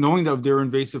 knowing of their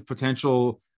invasive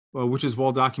potential, which is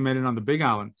well documented on the Big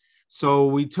Island. So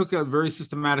we took a very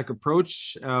systematic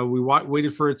approach. We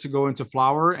waited for it to go into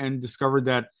flower and discovered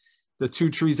that the 2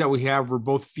 trees that we have were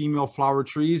both female flower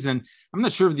trees, and I'm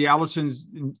not sure if the Allertons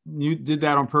did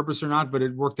that on purpose or not, but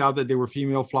it worked out that they were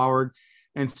female flowered.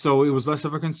 And so it was less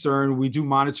of a concern. We do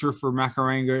monitor for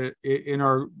Macaranga in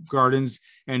our gardens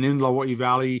and in Lauai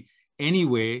Valley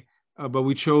anyway, but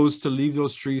we chose to leave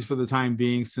those trees for the time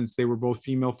being since they were both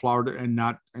female flowered and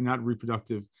not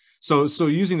reproductive. So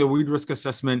using the weed risk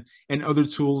assessment and other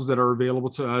tools that are available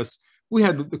to us, we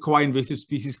had the Hawaii Invasive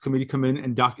Species Committee come in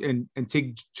and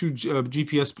take 2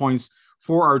 GPS points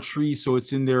for our trees, so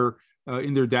it's in their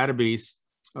database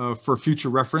for future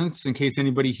reference in case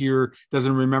anybody here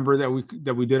doesn't remember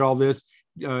that we did all this.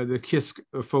 The KISC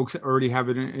folks already have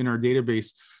it in our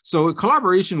database. So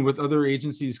collaboration with other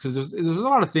agencies, because there's a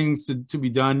lot of things to be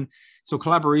done. So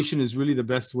collaboration is really the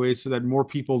best way so that more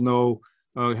people know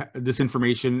this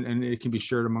information and it can be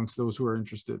shared amongst those who are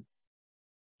interested.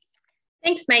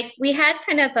 Thanks, Mike. We had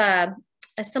kind of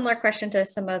a similar question to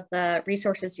some of the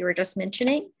resources you were just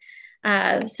mentioning.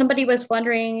 Somebody was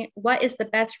wondering, what is the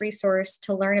best resource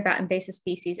to learn about invasive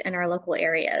species in our local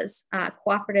areas?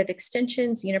 Cooperative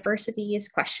extensions, universities, ?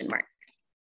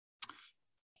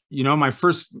 My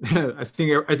first, I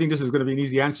think this is going to be an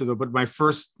easy answer though, but my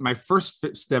first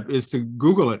step is to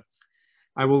Google it.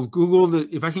 I will Google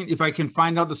if I can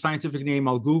find out the scientific name,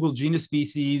 I'll Google genus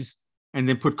species and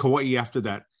then put Kauai after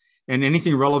that. And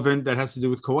anything relevant that has to do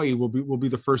with Kauai will be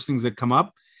the first things that come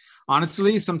up.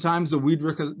 Honestly, sometimes the weed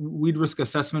risk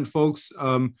assessment folks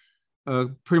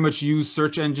pretty much use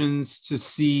search engines to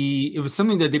see if it's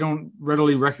something that they don't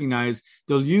readily recognize.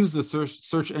 They'll use the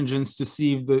search engines to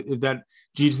see if that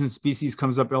genus and species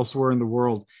comes up elsewhere in the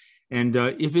world. And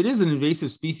if it is an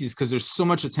invasive species, because there's so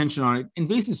much attention on it,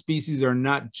 invasive species are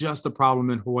not just a problem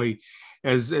in Hawaii.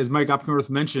 As Mike Opgenorth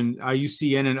mentioned,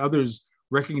 IUCN and others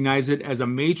recognize it as a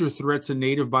major threat to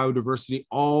native biodiversity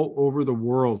all over the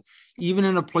world. Even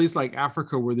in a place like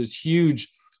Africa, where there's huge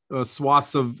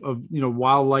swaths of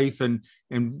wildlife and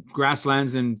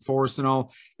grasslands and forests and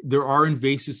all, there are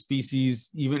invasive species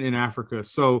even in Africa.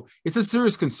 So it's a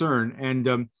serious concern.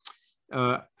 And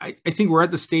I think we're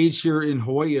at the stage here in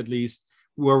Hawaii, at least,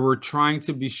 where we're trying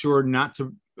to be sure not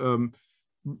to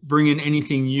bring in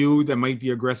anything new that might be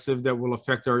aggressive that will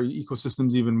affect our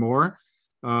ecosystems even more.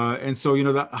 And so,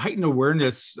 the heightened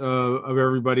awareness of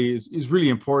everybody is really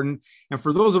important. And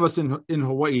for those of us in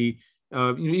Hawaii,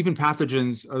 even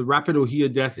pathogens, rapid ohia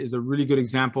death is a really good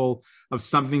example of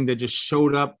something that just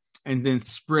showed up and then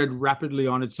spread rapidly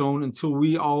on its own until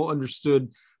we all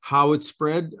understood how it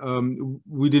spread.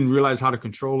 We didn't realize how to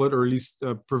control it, or at least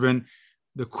prevent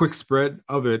the quick spread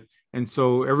of it. And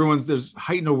so there's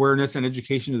heightened awareness, and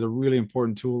education is a really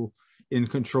important tool in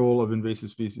control of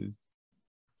invasive species.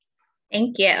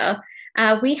 Thank you.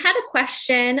 We had a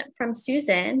question from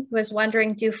Susan, who was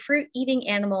wondering, do fruit-eating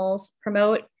animals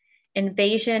promote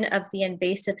invasion of the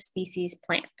invasive species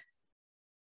plant?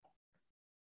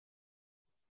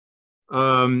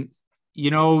 That's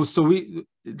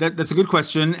a good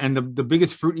question. And the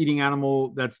biggest fruit-eating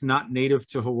animal that's not native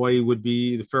to Hawaii would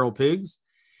be the feral pigs.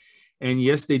 And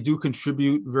yes, they do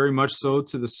contribute very much so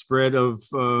to the spread of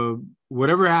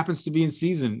whatever happens to be in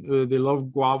season. They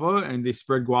love guava, and they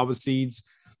spread guava seeds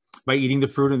by eating the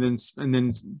fruit and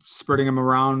then spreading them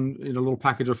around in a little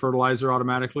package of fertilizer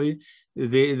automatically.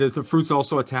 The fruit's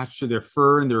also attached to their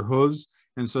fur and their hooves,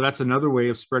 and so that's another way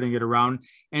of spreading it around.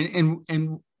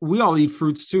 And we all eat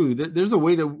fruits too. There's a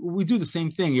way that we do the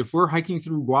same thing. If we're hiking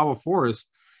through guava forest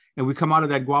and we come out of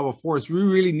that guava forest, we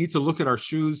really need to look at our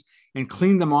shoes and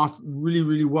clean them off really,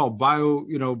 really well.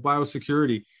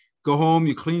 Biosecurity. Go home,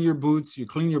 you clean your boots, you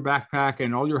clean your backpack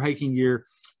and all your hiking gear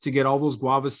to get all those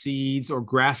guava seeds or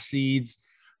grass seeds.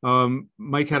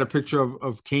 Mike had a picture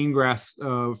of cane grass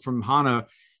from Hana.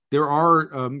 There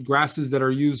are grasses that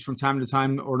are used from time to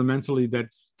time ornamentally that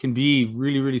can be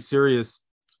really, really serious.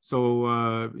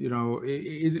 So,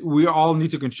 we all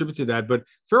need to contribute to that. But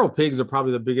feral pigs are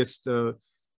probably the biggest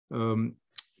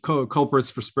culprits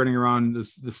for spreading around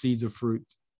the seeds of fruit.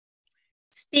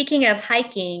 Speaking of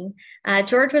hiking,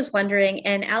 George was wondering,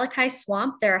 in Alakai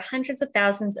Swamp, there are hundreds of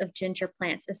thousands of ginger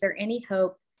plants. Is there any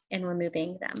hope in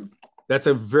removing them? That's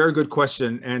a very good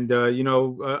question. And,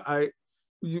 I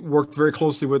worked very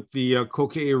closely with the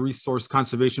Kokea Resource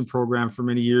Conservation Program for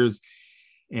many years.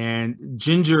 And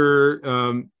ginger,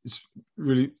 it's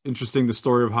really interesting, the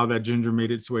story of how that ginger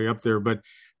made its way up there. But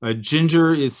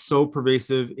ginger is so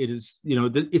pervasive. It is,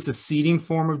 it's a seeding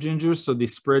form of ginger. So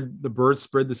the birds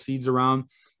spread the seeds around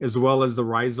as well as the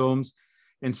rhizomes.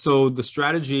 And so the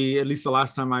strategy, at least the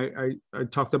last time I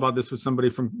talked about this with somebody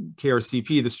from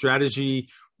KRCP, the strategy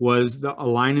was a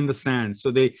line in the sand.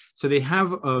 So they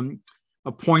have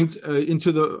a point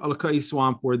into the Alakai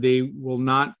Swamp where they will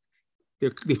not,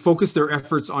 they focus their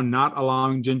efforts on not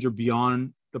allowing ginger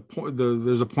beyond the point.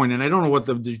 There's a point, and I don't know what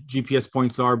the GPS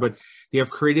points are, but they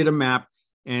have created a map,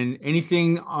 and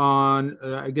anything on,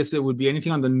 I guess it would be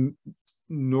anything on the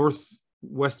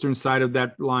northwestern side of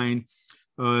that line,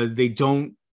 they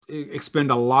don't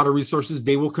expend a lot of resources.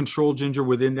 They will control ginger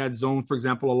within that zone. For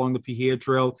example, along the Pihea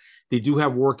Trail, they do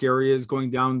have work areas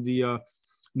going down the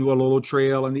Nualolo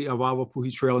Trail and the Avava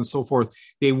Puhi Trail and so forth.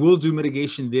 They will do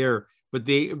mitigation there. But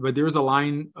there's a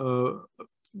line,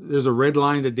 there's a red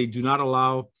line that they do not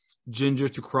allow ginger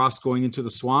to cross going into the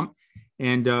swamp.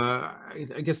 And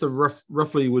I guess the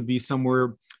roughly would be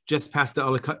somewhere just past the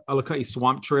Alakai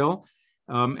Swamp Trail.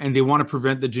 And they want to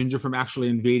prevent the ginger from actually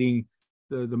invading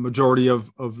the majority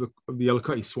of the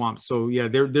Alakai Swamp. So yeah,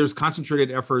 there's concentrated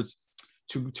efforts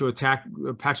to attack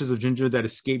patches of ginger that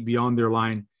escape beyond their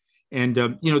line. And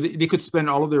they could spend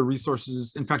all of their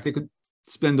resources. In fact, they could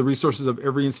spend the resources of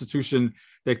every institution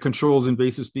that controls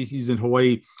invasive species in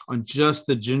Hawaii on just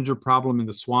the ginger problem in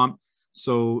the swamp.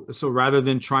 So rather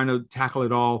than trying to tackle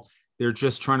it all, they're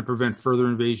just trying to prevent further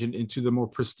invasion into the more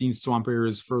pristine swamp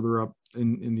areas further up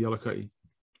in the Alakai.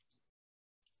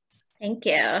 Thank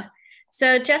you.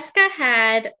 So Jessica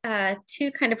had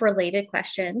two kind of related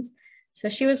questions. So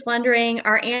she was wondering,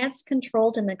 are ants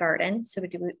controlled in the garden? So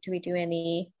do we do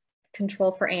any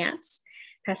control for ants,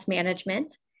 pest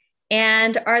management?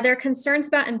 And are there concerns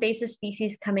about invasive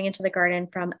species coming into the garden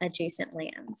from adjacent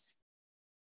lands?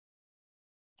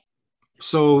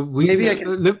 So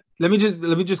let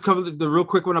me just cover the real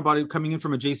quick one about it coming in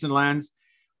from adjacent lands.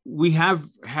 We have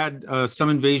had some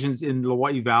invasions in the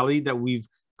Hawaii Valley that we've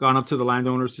gone up to the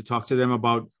landowners to talk to them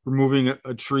about removing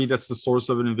a tree that's the source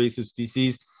of an invasive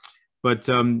species. But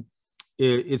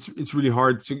it's really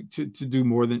hard to do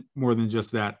more than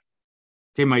just that.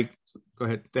 Okay, Mike, go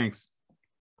ahead. Thanks.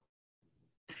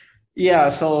 Yeah,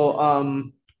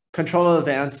 so control of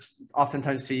ants,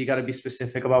 oftentimes too, you got to be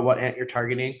specific about what ant you're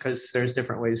targeting because there's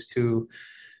different ways to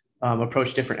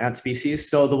approach different ant species.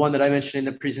 So the one that I mentioned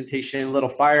in the presentation, little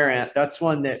fire ant, that's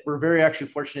one that we're very actually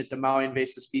fortunate the Maui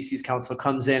Invasive Species Council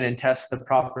comes in and tests the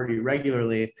property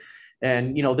regularly.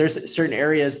 And, there's certain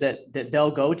areas that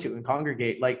they'll go to and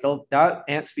congregate, like that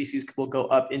ant species will go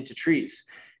up into trees.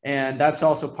 And that's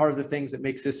also part of the things that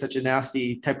makes this such a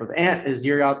nasty type of ant is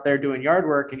you're out there doing yard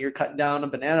work and you're cutting down a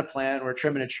banana plant or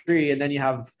trimming a tree, and then you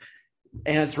have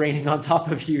ants raining on top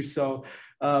of you. So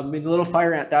in the little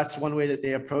fire ant, that's one way that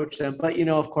they approach them. But,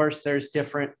 of course, there's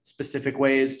different specific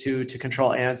ways to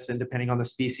control ants, and depending on the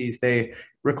species, they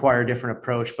require a different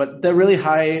approach. But the really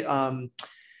high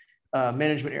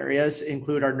management areas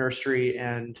include our nursery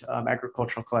and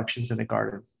agricultural collections in the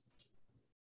garden.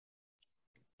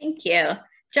 Thank you.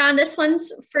 John, this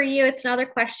one's for you. It's another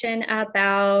question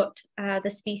about the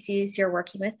species you're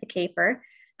working with, the caper.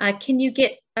 Can you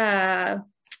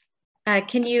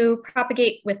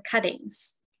propagate with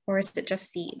cuttings, or is it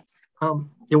just seeds?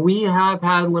 Yeah, we have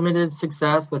had limited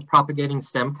success with propagating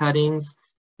stem cuttings,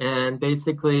 and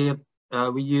basically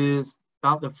we used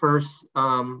about the first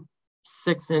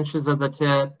 6 inches of the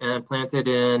tip and plant it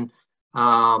in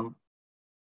black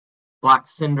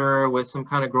cinder with some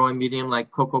kind of growing medium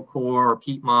like cocoa coir or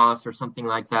peat moss or something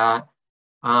like that.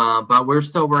 But we're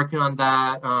still working on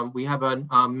that. We have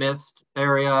a mist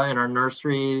area in our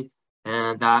nursery,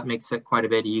 and that makes it quite a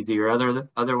bit easier.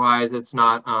 Otherwise, it's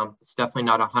not. It's definitely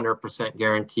not 100%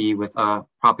 guarantee with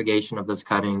propagation of those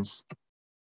cuttings.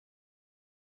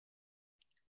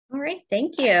 All right,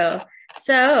 thank you.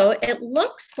 So it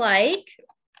looks like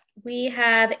we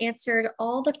have answered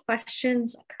all the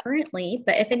questions currently,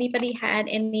 but if anybody had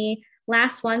any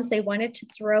last ones they wanted to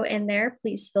throw in there,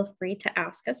 please feel free to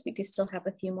ask us. We do still have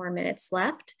a few more minutes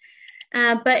left.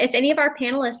 But if any of our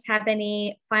panelists have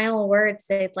any final words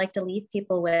they'd like to leave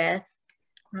people with,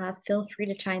 feel free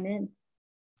to chime in.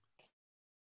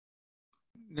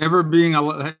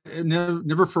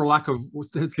 Never for lack of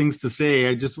things to say.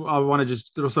 I want to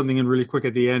just throw something in really quick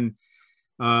at the end,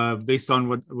 based on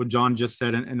what John just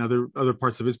said and other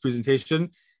parts of his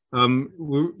presentation.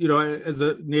 As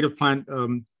a native plant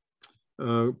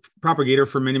propagator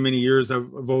for many years,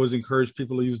 I've always encouraged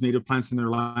people to use native plants in their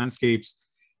landscapes.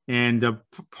 And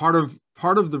part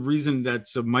of the reason that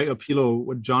my Apilo,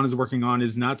 what John is working on,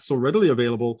 is not so readily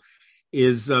available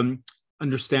is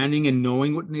understanding and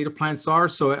knowing what native plants are.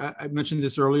 So I mentioned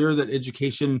this earlier, that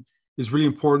education is really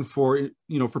important for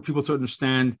people to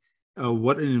understand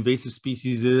what an invasive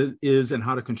species is and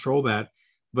how to control that.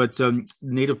 But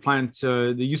native plant,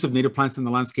 the use of native plants in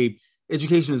the landscape,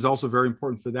 education is also very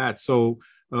important for that. So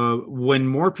when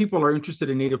more people are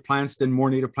interested in native plants, then more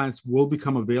native plants will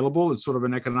become available. It's sort of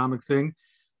an economic thing.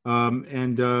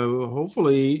 And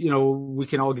hopefully, we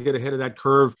can all get ahead of that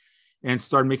curve and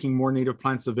start making more native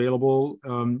plants available.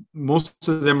 Most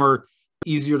of them are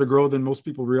easier to grow than most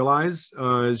people realize.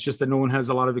 It's just that no one has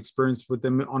a lot of experience with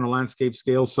them on a landscape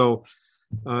scale. So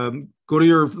go to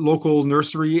your local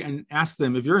nursery and ask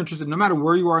them if you're interested, no matter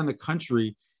where you are in the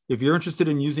country, if you're interested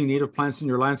in using native plants in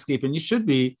your landscape, and you should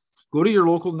be, go to your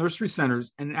local nursery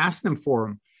centers and ask them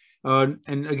for them.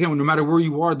 And again, no matter where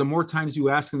you are, the more times you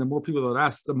ask and the more people that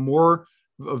ask, the more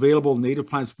available native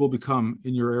plants will become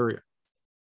in your area.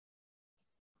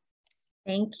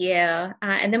 Thank you.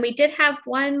 And then we did have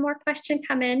one more question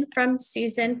come in from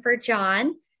Susan for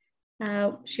John.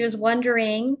 She was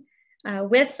wondering,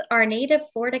 with our native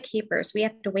Florida capers, we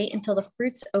have to wait until the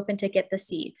fruits open to get the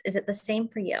seeds. Is it the same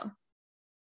for you?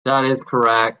 That is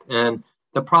correct. And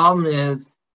the problem is,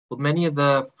 well, many of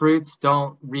the fruits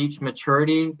don't reach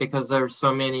maturity because there's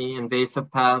so many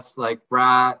invasive pests like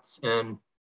rats and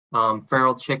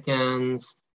feral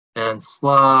chickens and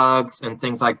slugs and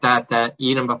things like that that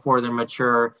eat them before they're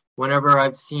mature. Whenever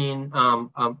I've seen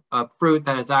a fruit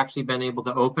that has actually been able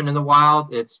to open in the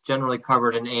wild, it's generally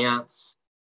covered in ants.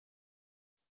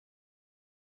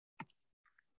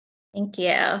 Thank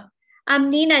you.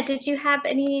 Nina, did you have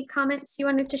any comments you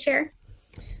wanted to share?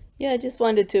 Yeah, I just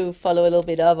wanted to follow a little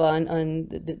bit up on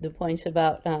the points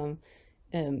about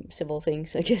several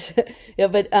things, I guess. Yeah,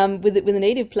 but with the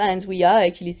native plants, we are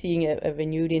actually seeing a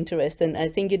renewed interest, and I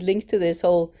think it links to this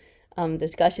whole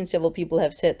discussion. Several people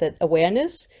have said that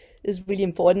awareness is really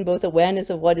important, both awareness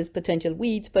of what is potential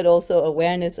weeds, but also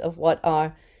awareness of what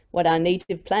are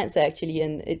native plants actually.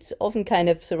 And it's often kind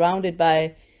of surrounded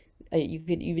by, you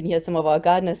could even hear some of our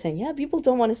gardeners saying, yeah, people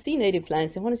don't want to see native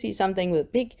plants. They want to see something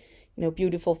with big,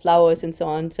 beautiful flowers and so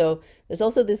on. So there's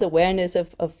also this awareness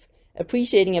of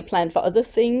appreciating a plant for other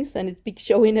things than its big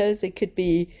showiness. It could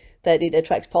be that it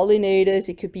attracts pollinators.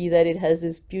 It could be that it has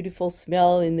this beautiful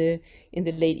smell in the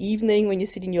late evening when you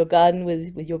sit in your garden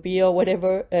with your beer or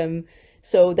whatever.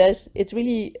 So it's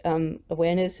really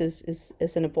awareness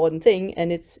is an important thing,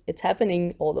 and it's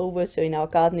happening all over. So in our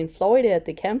garden in Florida at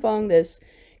the Kampong, there's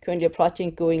currently a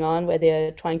project going on where they're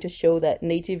trying to show that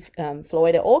native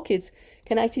Florida orchids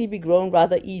can actually be grown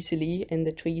rather easily in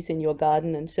the trees in your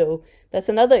garden. And so that's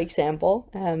another example.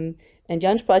 And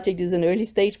John's project is an early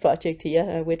stage project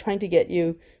here. We're trying to get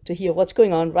you to hear what's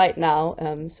going on right now.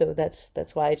 So that's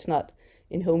why it's not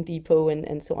in Home Depot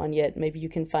and so on yet. Maybe you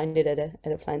can find it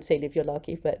at a plant sale if you're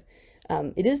lucky. But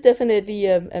it is definitely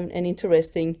an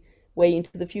interesting way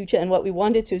into the future. And what we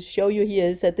wanted to show you here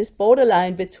is that this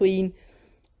borderline between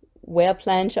where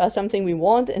plants are something we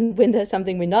want and when there's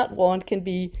something we not want can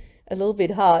be a little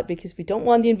bit hard, because we don't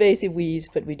want the invasive weeds,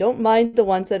 but we don't mind the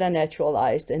ones that are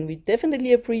naturalized, and we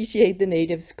definitely appreciate the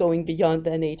natives going beyond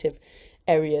their native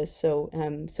areas. So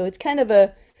so it's kind of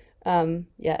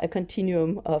a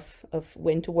continuum of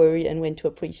when to worry and when to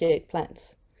appreciate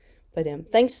plants. But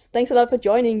thanks a lot for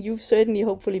joining. You've certainly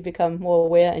hopefully become more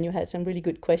aware, and you had some really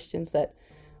good questions that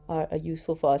are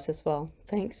useful for us as well.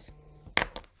 Thanks.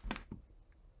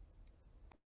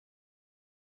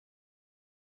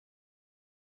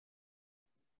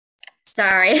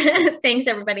 Sorry. Thanks,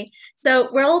 everybody. So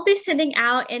we'll be sending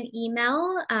out an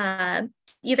email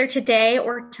either today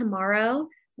or tomorrow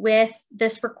with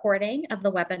this recording of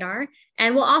the webinar.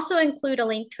 And we'll also include a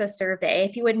link to a survey.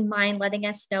 If you wouldn't mind letting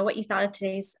us know what you thought of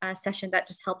today's session, that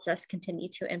just helps us continue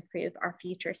to improve our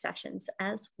future sessions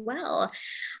as well.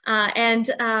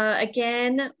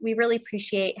 Again, we really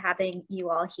appreciate having you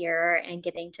all here and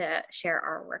getting to share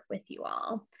our work with you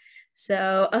all.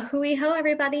 So a hui ho,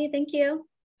 everybody. Thank you.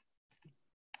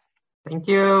 Thank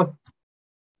you.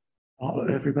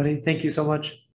 Everybody, thank you so much.